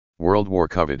World War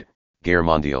Covid, Guerre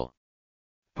mondiale.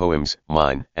 Poems,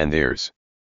 mine and theirs.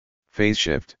 Phase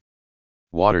shift.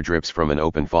 Water drips from an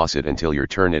open faucet until you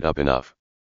turn it up enough.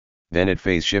 Then it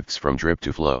phase shifts from drip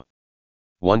to flow.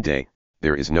 One day,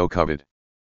 there is no Covid.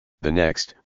 The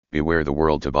next, beware the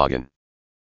world toboggan.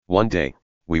 One day,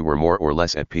 we were more or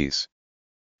less at peace.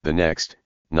 The next,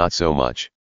 not so much.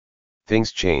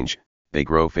 Things change, they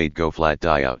grow, fade, go flat,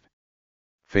 die out.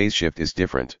 Phase shift is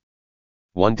different.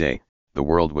 One day, the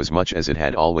world was much as it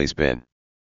had always been.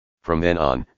 From then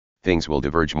on, things will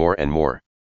diverge more and more.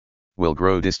 Will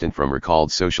grow distant from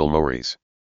recalled social mores.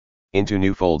 Into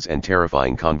new folds and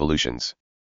terrifying convolutions.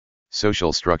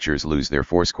 Social structures lose their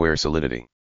foursquare solidity.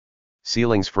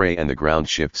 Ceilings fray and the ground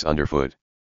shifts underfoot.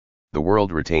 The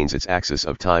world retains its axis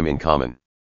of time in common.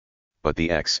 But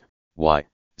the X, Y,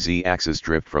 Z axes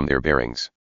drift from their bearings.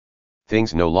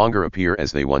 Things no longer appear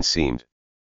as they once seemed.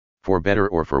 For better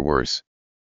or for worse.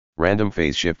 Random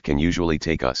phase shift can usually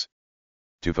take us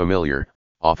to familiar,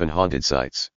 often haunted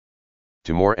sites.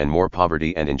 To more and more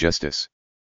poverty and injustice.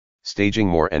 Staging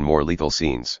more and more lethal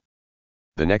scenes.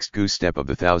 The next goose step of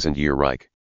the 1,000-year Reich.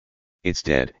 It's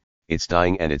dead, it's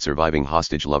dying, and it's surviving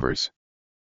hostage lovers.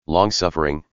 Long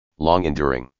suffering, long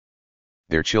enduring.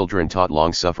 Their children taught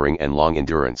long suffering and long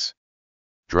endurance.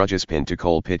 Drudges pinned to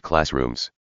coal pit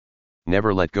classrooms.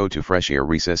 Never let go to fresh air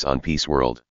recess on Peace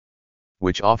World.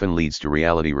 Which often leads to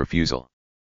reality refusal.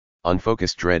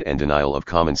 Unfocused dread and denial of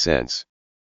common sense.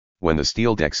 When the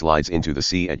steel deck slides into the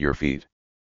sea at your feet.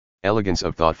 Elegance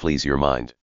of thought flees your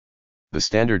mind. The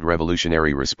standard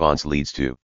revolutionary response leads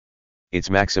to its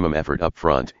maximum effort up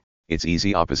front, its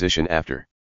easy opposition after.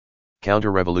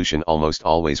 Counter-revolution almost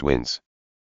always wins.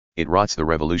 It rots the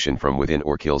revolution from within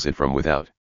or kills it from without.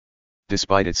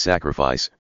 Despite its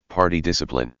sacrifice, party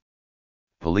discipline,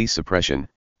 police suppression,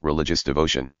 religious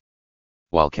devotion.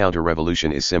 While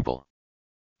counter-revolution is simple.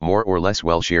 More or less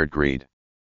well-shared greed.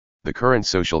 The current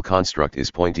social construct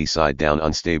is pointy side-down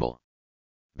unstable.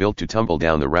 Built to tumble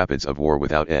down the rapids of war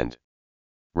without end.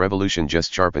 Revolution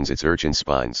just sharpens its urchin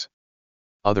spines.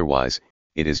 Otherwise,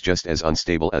 it is just as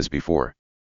unstable as before.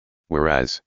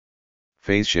 Whereas,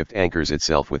 phase shift anchors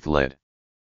itself with lead.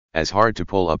 As hard to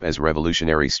pull up as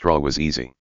revolutionary straw was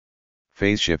easy.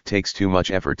 Phase shift takes too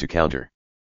much effort to counter.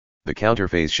 The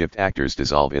counter-phase shift actors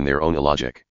dissolve in their own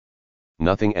illogic.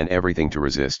 Nothing and everything to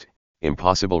resist,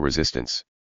 impossible resistance.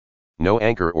 No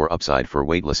anchor or upside for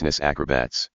weightlessness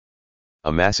acrobats.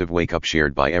 A massive wake-up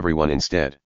shared by everyone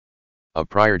instead. Of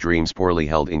prior dreams poorly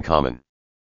held in common.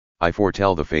 I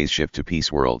foretell the phase shift to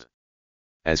Peace World.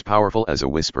 As powerful as a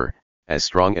whisper, as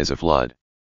strong as a flood.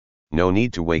 No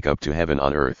need to wake up to heaven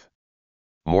on earth.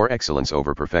 More excellence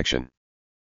over perfection.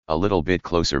 A little bit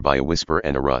closer by a whisper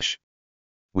and a rush.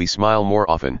 We smile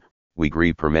more often, we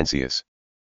grieve per Mencius.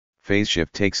 Phase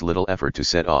shift takes little effort to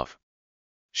set off.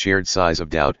 Shared sighs of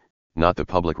doubt, not the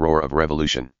public roar of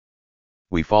revolution.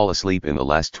 We fall asleep in the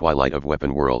last twilight of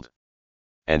Weapon World.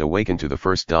 And awaken to the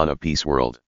first dawn of Peace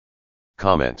World.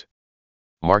 Comment.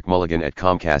 Mark Mulligan at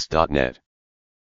Comcast.net